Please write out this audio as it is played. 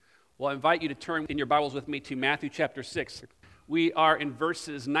Well, I invite you to turn in your Bibles with me to Matthew chapter 6. We are in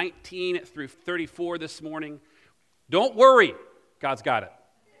verses 19 through 34 this morning. Don't worry, God's got it.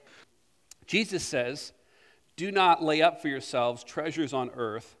 Jesus says, "Do not lay up for yourselves treasures on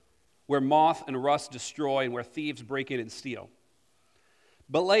earth, where moth and rust destroy and where thieves break in and steal.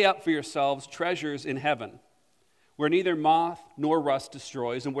 But lay up for yourselves treasures in heaven, where neither moth nor rust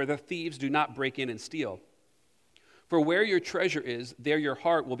destroys and where the thieves do not break in and steal. For where your treasure is, there your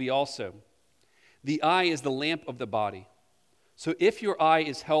heart will be also. The eye is the lamp of the body. So if your eye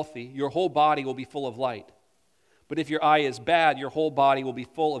is healthy, your whole body will be full of light. But if your eye is bad, your whole body will be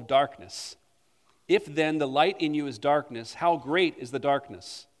full of darkness. If then the light in you is darkness, how great is the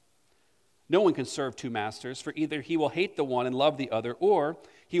darkness? No one can serve two masters, for either he will hate the one and love the other, or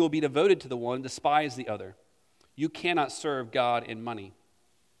he will be devoted to the one and despise the other. You cannot serve God and money.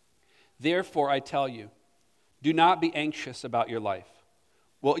 Therefore I tell you, do not be anxious about your life,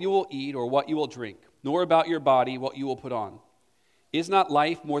 what you will eat or what you will drink, nor about your body, what you will put on. Is not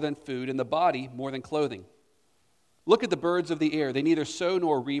life more than food, and the body more than clothing? Look at the birds of the air. They neither sow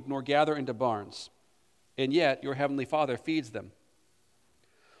nor reap nor gather into barns, and yet your heavenly Father feeds them.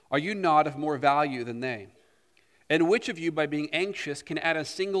 Are you not of more value than they? And which of you, by being anxious, can add a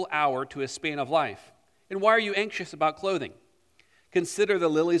single hour to his span of life? And why are you anxious about clothing? Consider the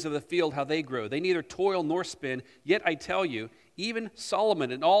lilies of the field, how they grow. They neither toil nor spin, yet I tell you, even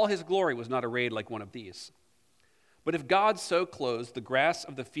Solomon in all his glory was not arrayed like one of these. But if God so clothes the grass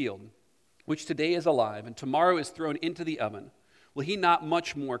of the field, which today is alive and tomorrow is thrown into the oven, will he not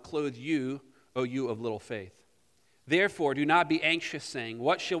much more clothe you, O you of little faith? Therefore do not be anxious, saying,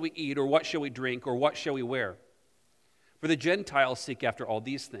 what shall we eat, or what shall we drink, or what shall we wear? For the Gentiles seek after all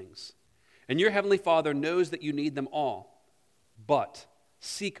these things, and your heavenly Father knows that you need them all. But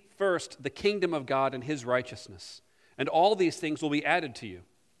seek first the kingdom of God and his righteousness, and all these things will be added to you.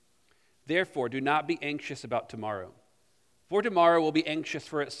 Therefore, do not be anxious about tomorrow, for tomorrow will be anxious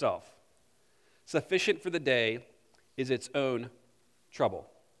for itself. Sufficient for the day is its own trouble."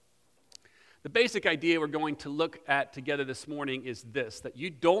 The basic idea we're going to look at together this morning is this, that you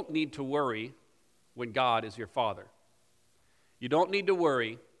don't need to worry when God is your Father. You don't need to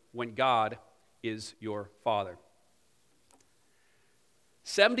worry when God is your Father.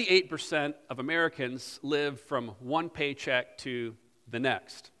 78% of Americans live from one paycheck to the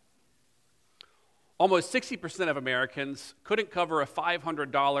next. Almost 60% of Americans couldn't cover a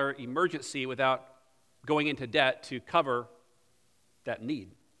 $500 emergency without going into debt to cover that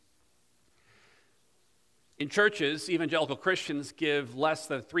need. In churches, evangelical Christians give less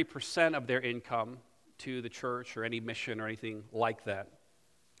than 3% of their income to the church or any mission or anything like that.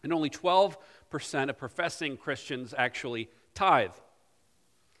 And only 12% of professing Christians actually tithe.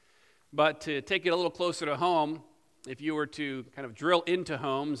 But to take it a little closer to home, if you were to kind of drill into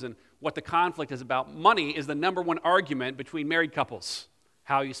homes and what the conflict is about, money is the number one argument between married couples.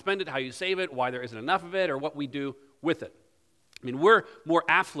 How you spend it, how you save it, why there isn't enough of it, or what we do with it. I mean, we're more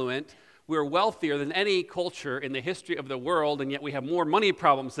affluent, we're wealthier than any culture in the history of the world, and yet we have more money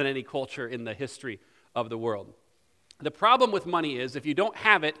problems than any culture in the history of the world. The problem with money is if you don't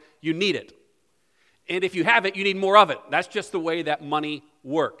have it, you need it. And if you have it, you need more of it. That's just the way that money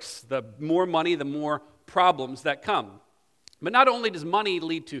works. The more money, the more problems that come. But not only does money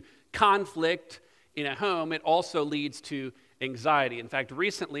lead to conflict in a home, it also leads to anxiety. In fact,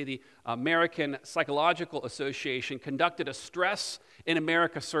 recently the American Psychological Association conducted a Stress in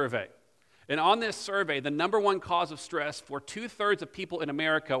America survey. And on this survey, the number one cause of stress for 2/3 of people in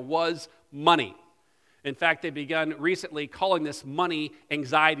America was money. In fact, they've begun recently calling this money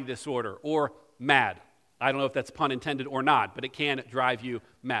anxiety disorder or MAD. I don't know if that's pun intended or not, but it can drive you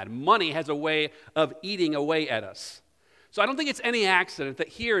mad. Money has a way of eating away at us. So I don't think it's any accident that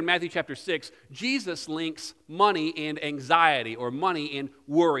here in Matthew chapter 6, Jesus links money and anxiety, or money and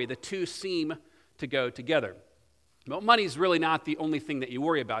worry. The two seem to go together. But money is really not the only thing that you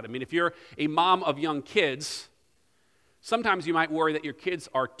worry about. I mean, if you're a mom of young kids, sometimes you might worry that your kids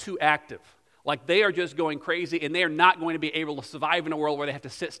are too active. Like they are just going crazy and they are not going to be able to survive in a world where they have to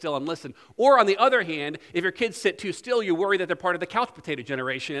sit still and listen. Or on the other hand, if your kids sit too still, you worry that they're part of the couch potato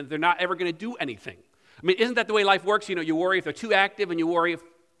generation and they're not ever going to do anything. I mean, isn't that the way life works? You know, you worry if they're too active and you worry if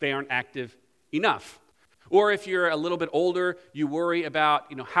they aren't active enough. Or if you're a little bit older, you worry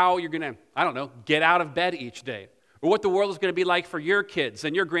about, how you're going to, get out of bed each day. Or what the world is going to be like for your kids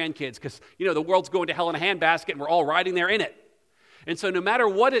and your grandkids because, the world's going to hell in a handbasket and we're all riding there in it. And so no matter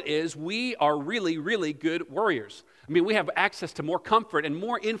what it is, we are really, really good worriers. I mean, we have access to more comfort and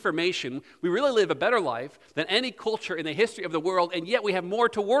more information. We really live a better life than any culture in the history of the world, and yet we have more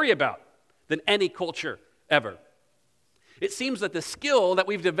to worry about than any culture ever. It seems that the skill that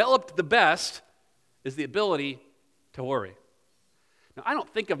we've developed the best is the ability to worry. Now, I don't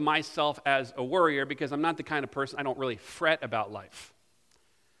think of myself as a worrier because I'm not the kind of person, I don't really fret about life.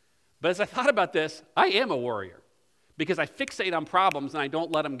 But as I thought about this, I am a worrier because I fixate on problems and I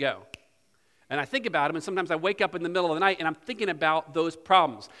don't let them go. And I think about them, and sometimes I wake up in the middle of the night and I'm thinking about those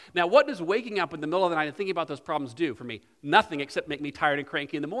problems. Now, what does waking up in the middle of the night and thinking about those problems do for me? Nothing except make me tired and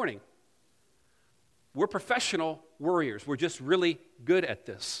cranky in the morning. We're professional worriers. We're just really good at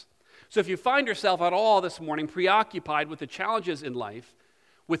this. So if you find yourself at all this morning preoccupied with the challenges in life,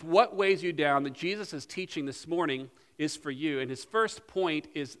 with what weighs you down, that Jesus is teaching this morning is for you. And his first point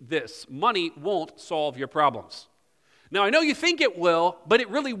is this: money won't solve your problems. Now, I know you think it will, but it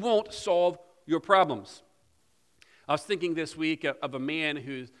really won't solve your problems. I was thinking this week of a man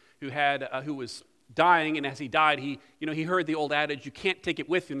who was dying, and as he died, he heard the old adage, "You can't take it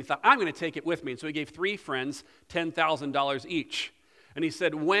with you." And he thought, "I'm going to take it with me." And so he gave 3 friends $10,000 each. And he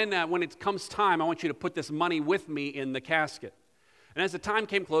said, when it comes time, I want you to put this money with me in the casket. And as the time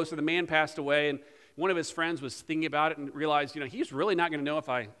came closer, the man passed away, and one of his friends was thinking about it and realized, he's really not going to know if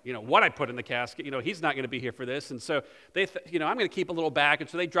what I put in the casket. He's not going to be here for this. And so I'm going to keep a little back. And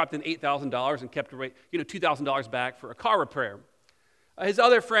so they dropped in $8,000 and kept away, $2,000 back for a car repair. His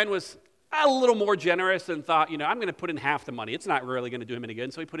other friend was a little more generous and thought, I'm going to put in half the money. It's not really going to do him any good.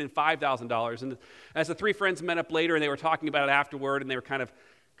 And so he put in $5,000. And as the 3 friends met up later and they were talking about it afterward, and they were kind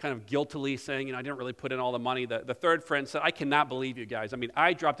of guiltily saying, I didn't really put in all the money. The third friend said, "I cannot believe you guys.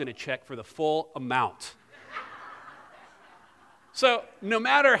 I dropped in a check for the full amount." So no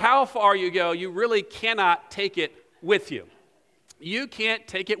matter how far you go, you really cannot take it with you. You can't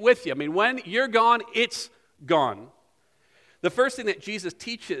take it with you. When you're gone, it's gone. The first thing that Jesus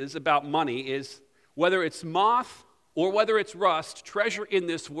teaches about money is whether it's moth or whether it's rust, treasure in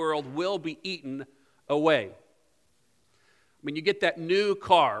this world will be eaten away. You get that new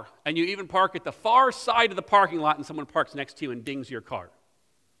car, and you even park at the far side of the parking lot, and someone parks next to you and dings your car.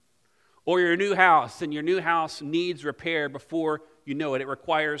 Or your new house, and your new house needs repair before you know it. It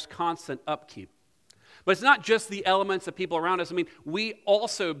requires constant upkeep. But it's not just the elements of people around us. We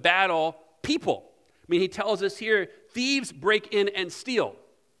also battle people. He tells us here, thieves break in and steal.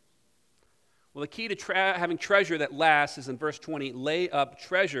 Well, the key to having treasure that lasts is in verse 20, lay up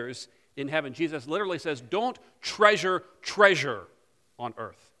treasures in heaven. Jesus literally says, don't treasure on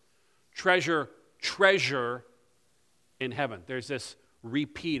earth. Treasure in heaven. There's this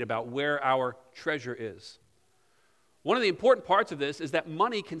repeat about where our treasure is. One of the important parts of this is that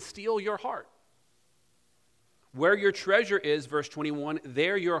money can steal your heart. Where your treasure is, verse 21,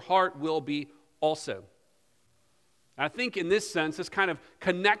 there your heart will be also. I think in this sense, this kind of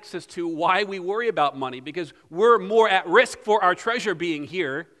connects us to why we worry about money, because we're more at risk for our treasure being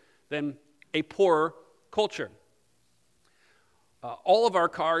here than a poorer culture. All of our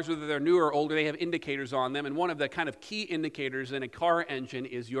cars, whether they're newer or older, they have indicators on them, and one of the kind of key indicators in a car engine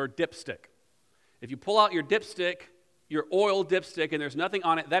is your dipstick. If you pull out your dipstick, your oil dipstick, and there's nothing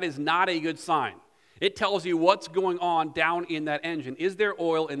on it, that is not a good sign. It tells you what's going on down in that engine. Is there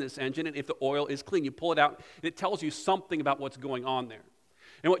oil in this engine? And if the oil is clean, you pull it out, and it tells you something about what's going on there.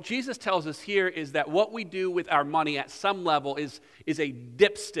 And what Jesus tells us here is that what we do with our money at some level is a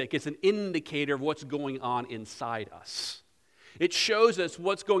dipstick. It's an indicator of what's going on inside us. It shows us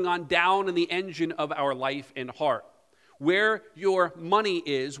what's going on down in the engine of our life and heart. Where your money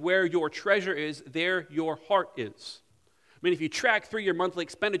is, where your treasure is, there your heart is. If you track through your monthly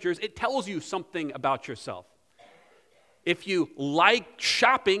expenditures, it tells you something about yourself. If you like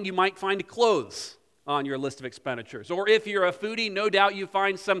shopping, you might find clothes on your list of expenditures. Or if you're a foodie, no doubt you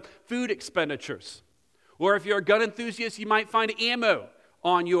find some food expenditures. Or if you're a gun enthusiast, you might find ammo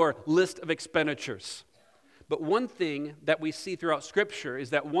on your list of expenditures. But one thing that we see throughout Scripture is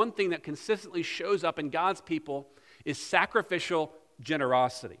that one thing that consistently shows up in God's people is sacrificial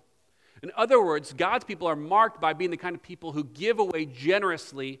generosity. In other words, God's people are marked by being the kind of people who give away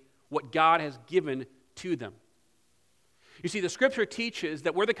generously what God has given to them. You see, the Scripture teaches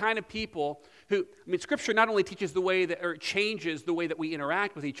that we're the kind of people who, Scripture not only teaches it changes the way that we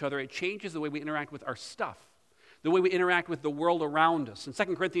interact with each other, it changes the way we interact with our stuff, the way we interact with the world around us. In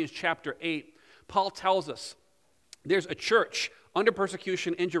 2 Corinthians chapter 8, Paul tells us there's a church under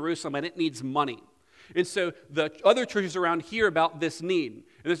persecution in Jerusalem, and it needs money. And so the other churches around hear about this need. And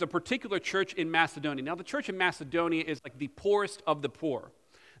there's a particular church in Macedonia. Now, the church in Macedonia is like the poorest of the poor.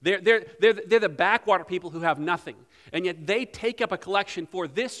 They're the backwater people who have nothing. And yet they take up a collection for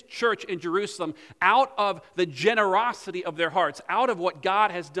this church in Jerusalem out of the generosity of their hearts, out of what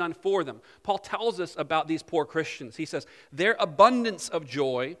God has done for them. Paul tells us about these poor Christians. He says, their abundance of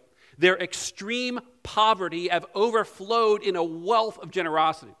joy, their extreme poverty have overflowed in a wealth of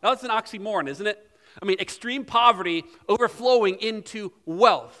generosity. Now, that's an oxymoron, isn't it? I mean, extreme poverty overflowing into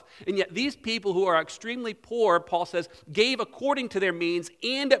wealth. And yet these people who are extremely poor, Paul says, gave according to their means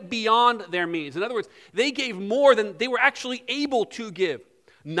and beyond their means. In other words, they gave more than they were actually able to give.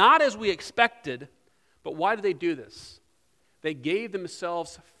 Not as we expected, but why did they do this? They gave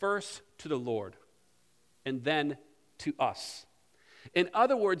themselves first to the Lord and then to us. In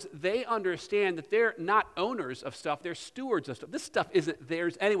other words, they understand that they're not owners of stuff, they're stewards of stuff. This stuff isn't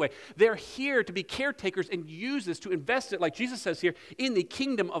theirs anyway. They're here to be caretakers and use this to invest it, like Jesus says here, in the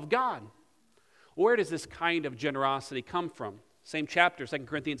kingdom of God. Where does this kind of generosity come from? Same chapter, 2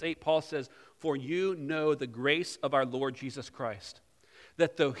 Corinthians 8, Paul says, "For you know the grace of our Lord Jesus Christ,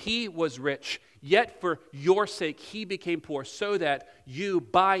 that though he was rich, yet for your sake he became poor, so that you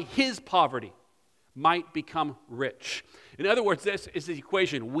by his poverty might become rich." In other words, this is the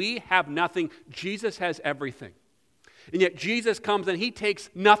equation. We have nothing, Jesus has everything. And yet Jesus comes and he takes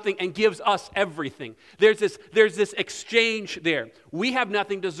nothing and gives us everything. There's this exchange there. We have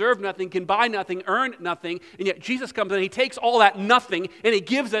nothing, deserve nothing, can buy nothing, earn nothing, and yet Jesus comes and he takes all that nothing and he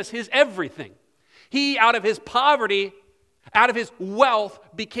gives us his everything. He, out of his poverty, out of his wealth,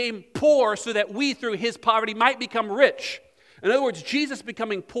 became poor so that we, through his poverty, might become rich. In other words, Jesus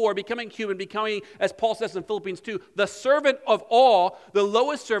becoming poor, becoming human, becoming, as Paul says in Philippians 2, the servant of all, the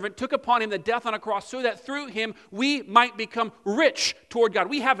lowest servant, took upon him the death on a cross so that through him we might become rich toward God.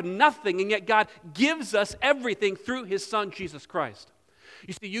 We have nothing, and yet God gives us everything through his Son, Jesus Christ.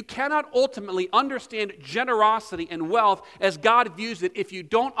 You see, you cannot ultimately understand generosity and wealth as God views it if you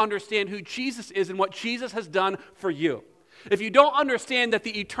don't understand who Jesus is and what Jesus has done for you. If you don't understand that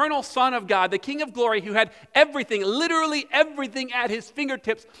the eternal Son of God, the King of glory, who had everything, literally everything at his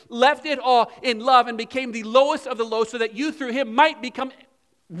fingertips, left it all in love and became the lowest of the low so that you through him might become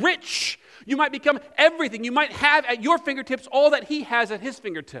rich. You might become everything. You might have at your fingertips all that he has at his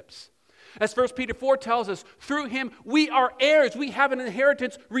fingertips. As 1 Peter 4 tells us, through him we are heirs. We have an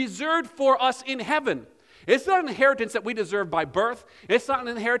inheritance reserved for us in heaven. It's not an inheritance that we deserve by birth. It's not an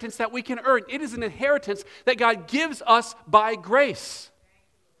inheritance that we can earn. It is an inheritance that God gives us by grace.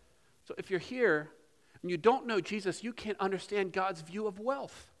 So if you're here and you don't know Jesus, you can't understand God's view of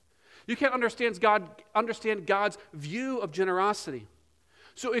wealth. You can't understand God's view of generosity.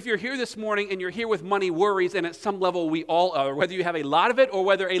 So if you're here this morning and you're here with money worries, and at some level we all are, whether you have a lot of it or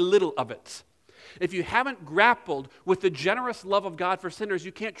whether a little of it, if you haven't grappled with the generous love of God for sinners,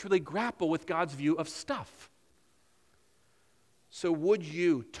 you can't truly grapple with God's view of stuff. So would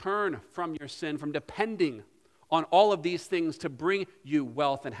you turn from your sin, from depending on all of these things to bring you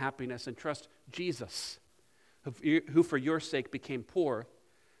wealth and happiness, and trust Jesus, who for your sake became poor,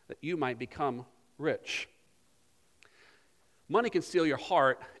 that you might become rich? Money can steal your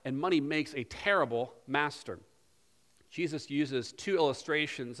heart, and money makes a terrible master. Jesus uses two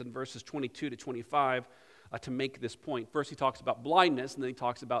illustrations in verses 22 to 25 to make this point. First, he talks about blindness, and then he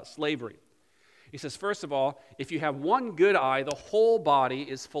talks about slavery. He says, first of all, if you have one good eye, the whole body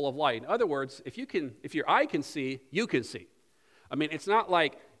is full of light. In other words, if your eye can see, you can see. I mean, it's not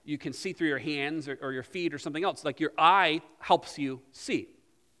like you can see through your hands or your feet or something else. Like your eye helps you see.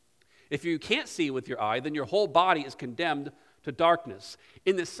 If you can't see with your eye, then your whole body is condemned to darkness.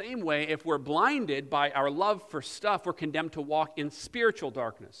 In the same way, if we're blinded by our love for stuff, we're condemned to walk in spiritual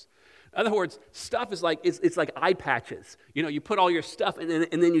darkness. In other words, stuff is like it's like eye patches. You know, you put all your stuff and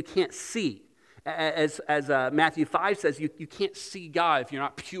then you can't see. As Matthew 5 says, you can't see God if you're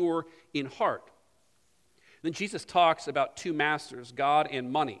not pure in heart. Then Jesus talks about two masters, God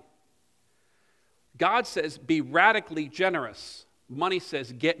and money. God says, be radically generous. Money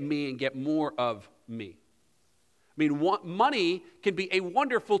says, get me and get more of me. I mean, money can be a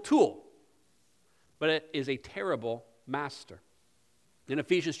wonderful tool, but it is a terrible master. In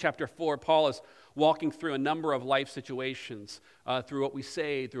Ephesians chapter 4, Paul is walking through a number of life situations, through what we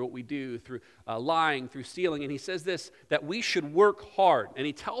say, through what we do, through lying, through stealing, and he says this, that we should work hard, and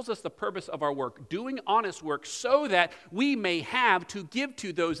he tells us the purpose of our work, doing honest work so that we may have to give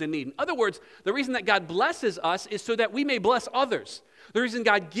to those in need. In other words, the reason that God blesses us is so that we may bless others. The reason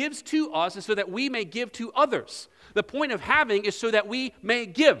God gives to us is so that we may give to others. The point of having is so that we may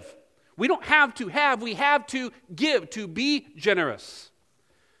give. We don't have to have, we have to give, to be generous.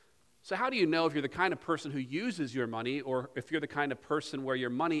 So how do you know if you're the kind of person who uses your money or if you're the kind of person where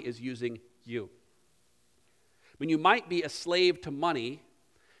your money is using you? I mean, you might be a slave to money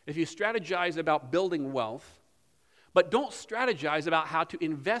if you strategize about building wealth, but don't strategize about how to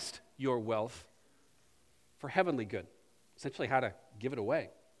invest your wealth for heavenly good, essentially how to give it away.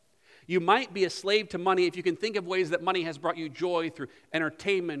 You might be a slave to money if you can think of ways that money has brought you joy through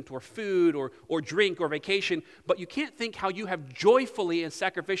entertainment or food or drink or vacation, but you can't think how you have joyfully and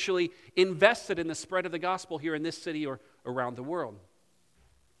sacrificially invested in the spread of the gospel here in this city or around the world.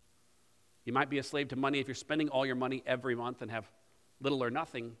 You might be a slave to money if you're spending all your money every month and have little or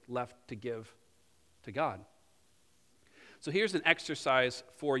nothing left to give to God. So here's an exercise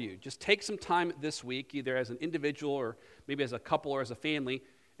for you. Just take some time this week, either as an individual or maybe as a couple or as a family,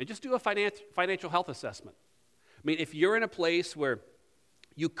 and just do a financial health assessment. I mean, if you're in a place where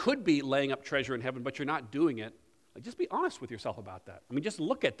you could be laying up treasure in heaven, but you're not doing it, like, just be honest with yourself about that. I mean, just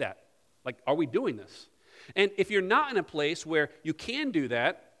look at that. Like, are we doing this? And if you're not in a place where you can do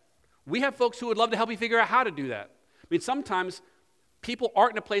that, we have folks who would love to help you figure out how to do that. I mean, sometimes people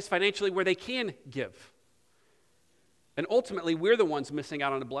aren't in a place financially where they can give. And ultimately, we're the ones missing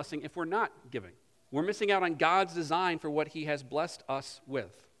out on a blessing if we're not giving. We're missing out on God's design for what he has blessed us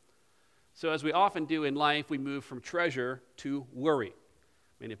with. So as we often do in life, we move from treasure to worry.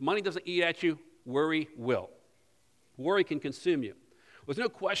 I mean, if money doesn't eat at you, worry will. Worry can consume you. There's no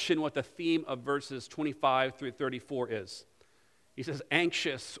question what the theme of verses 25 through 34 is. He says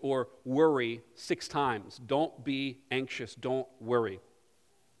anxious or worry 6 times. Don't be anxious. Don't worry.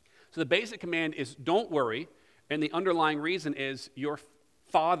 So the basic command is don't worry. And the underlying reason is your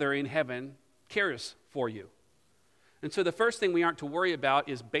Father in heaven cares for you. And so the first thing we aren't to worry about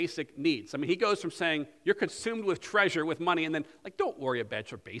is basic needs. I mean, he goes from saying you're consumed with treasure, with money, and then, like, don't worry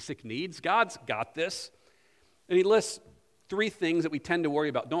about your basic needs. God's got this. And he lists 3 things that we tend to worry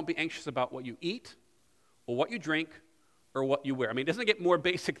about. Don't be anxious about what you eat or what you drink or what you wear. I mean, doesn't it get more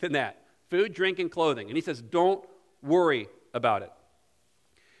basic than that? Food, drink, and clothing. And he says, don't worry about it.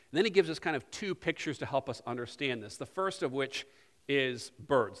 And then he gives us kind of 2 pictures to help us understand this. The first of which is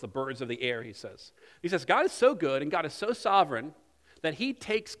birds, the birds of the air, he says. He says, God is so good and God is so sovereign that he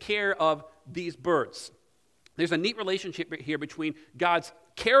takes care of these birds. There's a neat relationship here between God's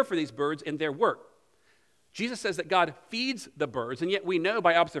care for these birds and their work. Jesus says that God feeds the birds, and yet we know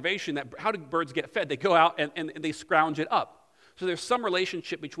by observation that how do birds get fed? They go out and they scrounge it up. So there's some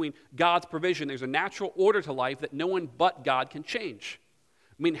relationship between God's provision. There's a natural order to life that no one but God can change.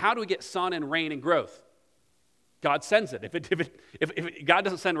 I mean, how do we get sun and rain and growth? God sends it. If God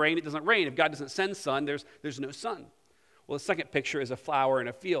doesn't send rain, it doesn't rain. If God doesn't send sun, there's no sun. Well, the second picture is a flower in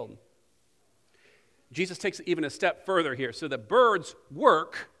a field. Jesus takes it even a step further here. So the birds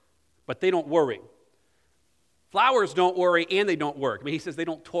work, but they don't worry. Flowers don't worry and they don't work. I mean, he says they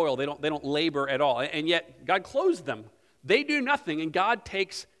don't toil, they don't labor at all. And yet God clothes them. They do nothing and God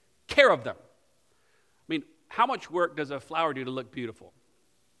takes care of them. I mean, how much work does a flower do to look beautiful?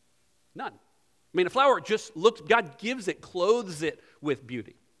 None. I mean, a flower just looks, God gives it, clothes it with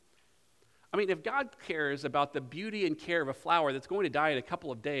beauty. I mean, if God cares about the beauty and care of a flower that's going to die in a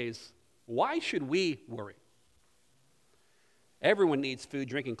couple of days, why should we worry? Everyone needs food,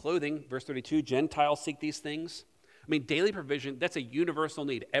 drink, and clothing. Verse 32, Gentiles seek these things. I mean, daily provision, that's a universal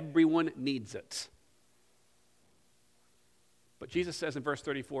need. Everyone needs it. But Jesus says in verse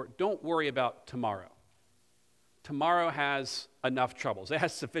 34, don't worry about tomorrow. Tomorrow has enough troubles. It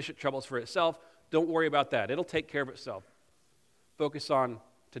has sufficient troubles for itself. Don't worry about that. It'll take care of itself. Focus on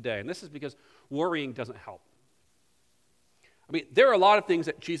today. And this is because worrying doesn't help. I mean, there are a lot of things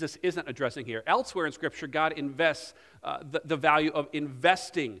that Jesus isn't addressing here. Elsewhere in Scripture, God invests the value of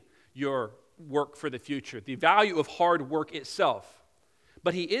investing your work for the future, the value of hard work itself.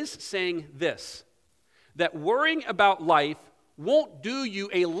 But he is saying this, that worrying about life won't do you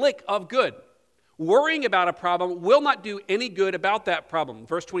a lick of good. Worrying about a problem will not do any good about that problem.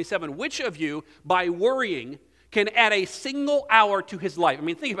 Verse 27, which of you, by worrying, can add a single hour to his life? I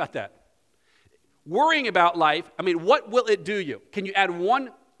mean, think about that. Worrying about life, I mean, what will it do you? Can you add one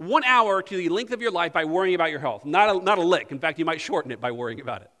hour to the length of your life by worrying about your health? Not a lick. In fact, you might shorten it by worrying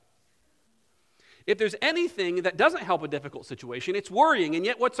about it. If there's anything that doesn't help a difficult situation, it's worrying. And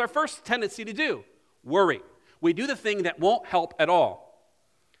yet, what's our first tendency to do? Worry. We do the thing that won't help at all.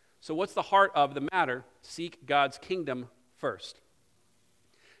 So what's the heart of the matter? Seek God's kingdom first.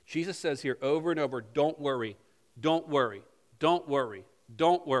 Jesus says here over and over, don't worry, don't worry, don't worry,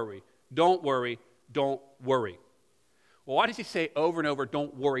 don't worry, don't worry, don't worry. Well, why does he say over and over,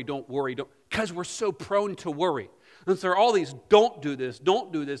 don't worry, don't worry, don't? Because we're so prone to worry. And so there are all these, don't do this,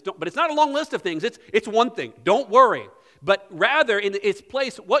 don't do this, don't. But it's not a long list of things. It's one thing, don't worry. But rather, in its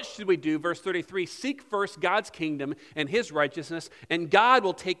place, what should we do? Verse 33, seek first God's kingdom and his righteousness, and God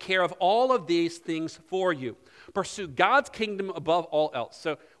will take care of all of these things for you. Pursue God's kingdom above all else.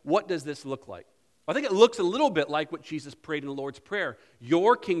 So what does this look like? I think it looks a little bit like what Jesus prayed in the Lord's Prayer.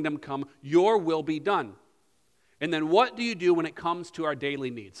 Your kingdom come, your will be done. And then what do you do when it comes to our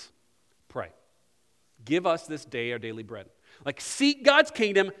daily needs? Give us this day our daily bread. Like, seek God's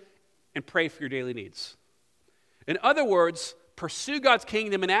kingdom and pray for your daily needs. In other words, pursue God's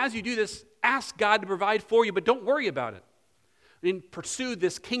kingdom, and as you do this, ask God to provide for you, but don't worry about it. I mean, pursue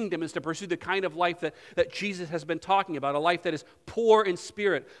this kingdom is to pursue the kind of life that Jesus has been talking about, a life that is poor in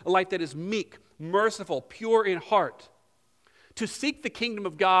spirit, a life that is meek, merciful, pure in heart. To seek the kingdom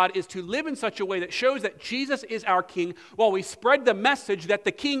of God is to live in such a way that shows that Jesus is our king while we spread the message that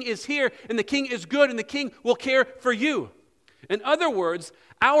the king is here and the king is good and the king will care for you. In other words,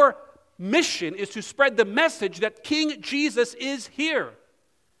 our mission is to spread the message that King Jesus is here.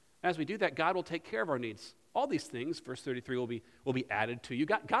 As we do that, God will take care of our needs. All these things, verse 33, will be added to you.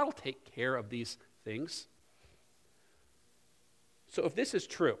 God will take care of these things. So if this is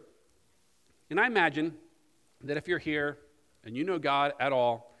true, and I imagine that if you're here and you know God at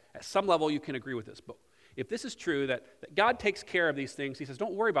all, at some level you can agree with this. But if this is true, that God takes care of these things, he says,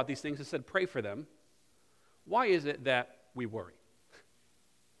 don't worry about these things. He said, pray for them. Why is it that we worry?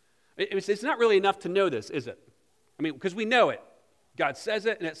 It's not really enough to know this, is it? I mean, because we know it. God says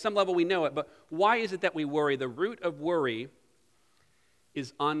it, and at some level we know it. But why is it that we worry? The root of worry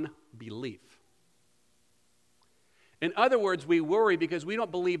is unbelief. In other words, we worry because we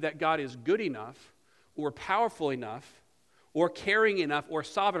don't believe that God is good enough or powerful enough or caring enough or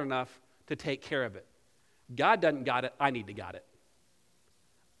sovereign enough to take care of it. God doesn't got it. I need to got it.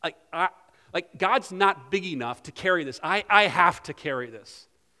 Like God's not big enough to carry this. I have to carry this.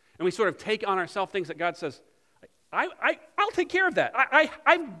 And we sort of take on ourselves things that God says, I'll take care of that.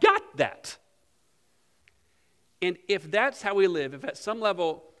 I've got that. And if that's how we live, if at some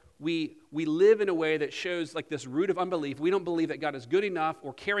level we live in a way that shows like this root of unbelief, we don't believe that God is good enough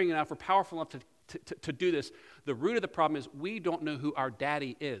or caring enough or powerful enough to do this, the root of the problem is we don't know who our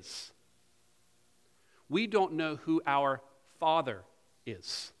daddy is. We don't know who our father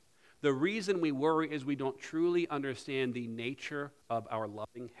is. The reason we worry is we don't truly understand the nature of our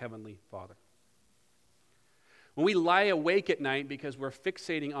loving Heavenly Father. When we lie awake at night because we're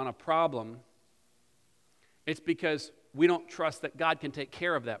fixating on a problem, it's because we don't trust that God can take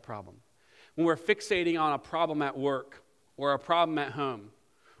care of that problem. When we're fixating on a problem at work or a problem at home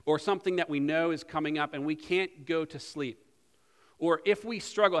or something that we know is coming up and we can't go to sleep, or if we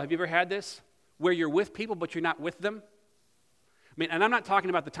struggle, have you ever had this, where you're with people but you're not with them? I mean, and I'm not talking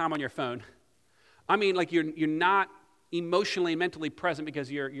about the time on your phone. I mean, like you're not emotionally and mentally present because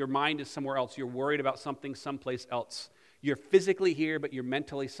your mind is somewhere else. You're worried about something someplace else. You're physically here, but you're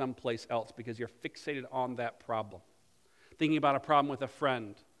mentally someplace else because you're fixated on that problem. Thinking about a problem with a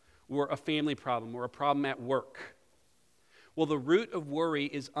friend, or a family problem, or a problem at work. Well, the root of worry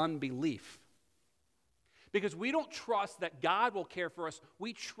is unbelief. Because we don't trust that God will care for us.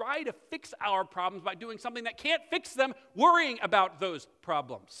 We try to fix our problems by doing something that can't fix them, worrying about those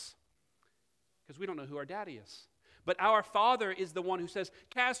problems. Because we don't know who our daddy is. But our Father is the one who says,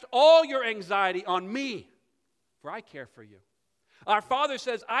 cast all your anxiety on me, for I care for you. Our Father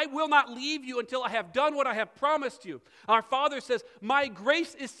says, I will not leave you until I have done what I have promised you. Our Father says, my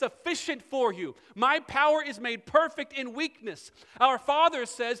grace is sufficient for you. My power is made perfect in weakness. Our Father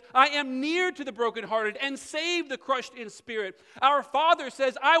says, I am near to the brokenhearted and save the crushed in spirit. Our Father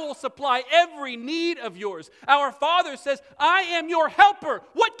says, I will supply every need of yours. Our Father says, I am your helper.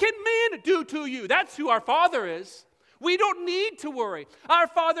 What can men do to you? That's who our Father is. We don't need to worry. Our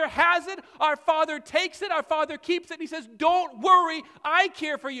Father has it. Our Father takes it. Our Father keeps it. And he says, don't worry. I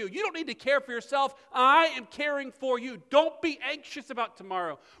care for you. You don't need to care for yourself. I am caring for you. Don't be anxious about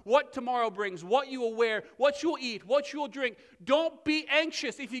tomorrow. What tomorrow brings, what you will wear, what you will eat, what you will drink. Don't be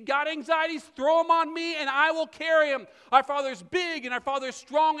anxious. If you got anxieties, throw them on me and I will carry them. Our Father's big and our Father's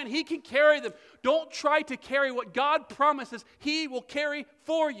strong and he can carry them. Don't try to carry what God promises he will carry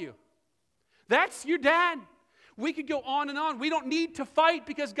for you. That's your dad. We could go on and on. We don't need to fight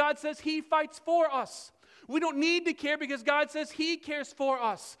because God says he fights for us. We don't need to care because God says he cares for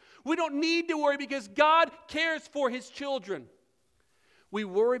us. We don't need to worry because God cares for his children. We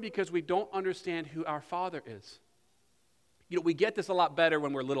worry because we don't understand who our Father is. You know, we get this a lot better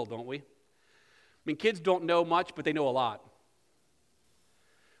when we're little, don't we? I mean, kids don't know much, but they know a lot.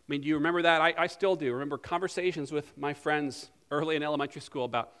 I mean, do you remember that? I still do. I remember conversations with my friends early in elementary school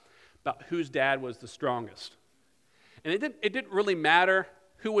about whose dad was the strongest. And it didn't really matter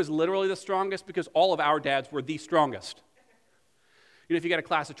who was literally the strongest because all of our dads were the strongest. You know, if you got a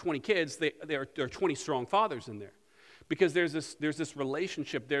class of 20 kids, there are 20 strong fathers in there. Because there's this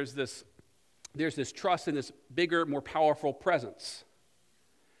relationship, there's this trust and this bigger, more powerful presence.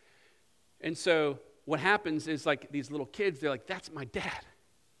 And so what happens is like these little kids, they're like, that's my dad.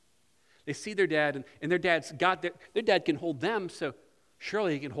 They see their dad and their dad's got their dad can hold them, so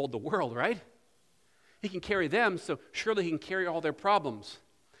surely he can hold the world, right? He can carry them, so surely he can carry all their problems.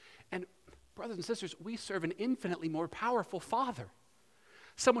 And brothers and sisters, we serve an infinitely more powerful Father.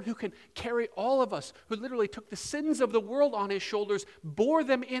 Someone who can carry all of us, who literally took the sins of the world on his shoulders, bore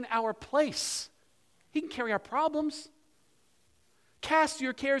them in our place. He can carry our problems. Cast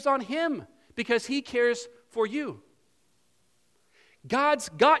your cares on him because he cares for you. God's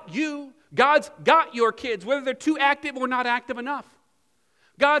got you. God's got your kids, whether they're too active or not active enough.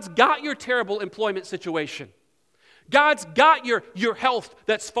 God's got your terrible employment situation. God's got your health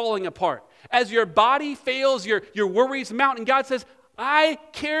that's falling apart. As your body fails, your worries mount, and God says, I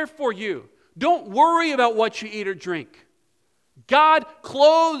care for you. Don't worry about what you eat or drink. God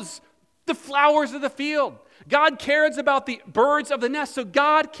clothes the flowers of the field. God cares about the birds of the nest, so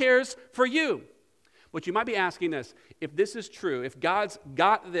God cares for you. But you might be asking this, if this is true, if God's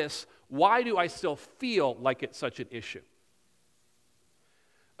got this, why do I still feel like it's such an issue?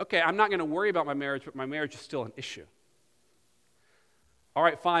 Okay, I'm not going to worry about my marriage, but my marriage is still an issue. All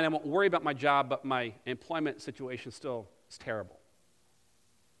right, fine, I won't worry about my job, but my employment situation still is terrible.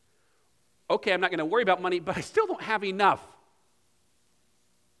 Okay, I'm not going to worry about money, but I still don't have enough.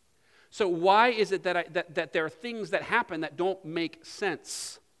 So why is it that there are things that happen that don't make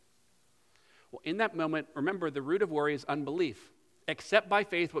sense? Well, in that moment, remember, the root of worry is unbelief. Accept by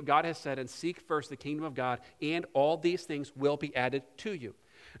faith what God has said and seek first the kingdom of God, and all these things will be added to you.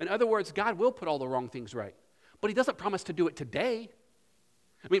 In other words, God will put all the wrong things right, but he doesn't promise to do it today.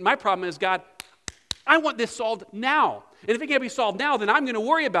 I mean, my problem is, God, I want this solved now. And if it can't be solved now, then I'm going to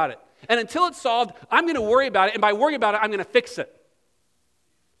worry about it. And until it's solved, I'm going to worry about it, and by worrying about it, I'm going to fix it.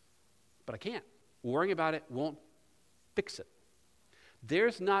 But I can't. Worrying about it won't fix it.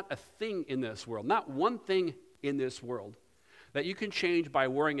 There's not a thing in this world, not one thing in this world, that you can change by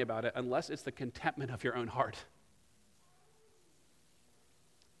worrying about it unless it's the contentment of your own heart.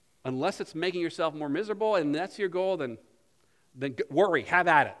 Unless it's making yourself more miserable and that's your goal, then worry, have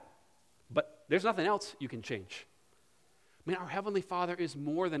at it. But there's nothing else you can change. I mean, our Heavenly Father is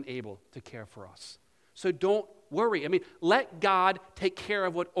more than able to care for us. So don't worry. I mean, let God take care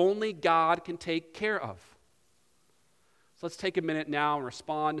of what only God can take care of. So let's take a minute now and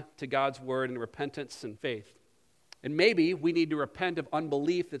respond to God's word in repentance and faith. And maybe we need to repent of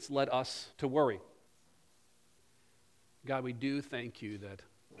unbelief that's led us to worry. God, we do thank you that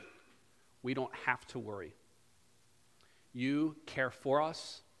we don't have to worry. You care for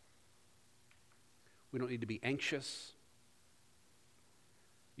us. We don't need to be anxious.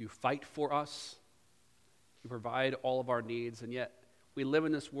 You fight for us. You provide all of our needs, and yet we live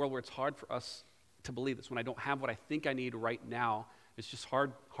in this world where it's hard for us to believe this. When I don't have what I think I need right now, it's just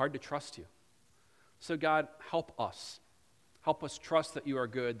hard to trust you. So God, help us. Help us trust that you are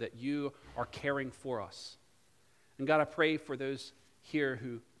good, that you are caring for us. And God, I pray for those here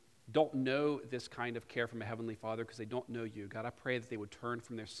who don't know this kind of care from a Heavenly Father because they don't know you. God, I pray that they would turn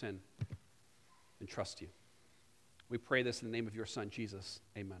from their sin and trust you. We pray this in the name of your Son, Jesus.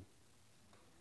 Amen.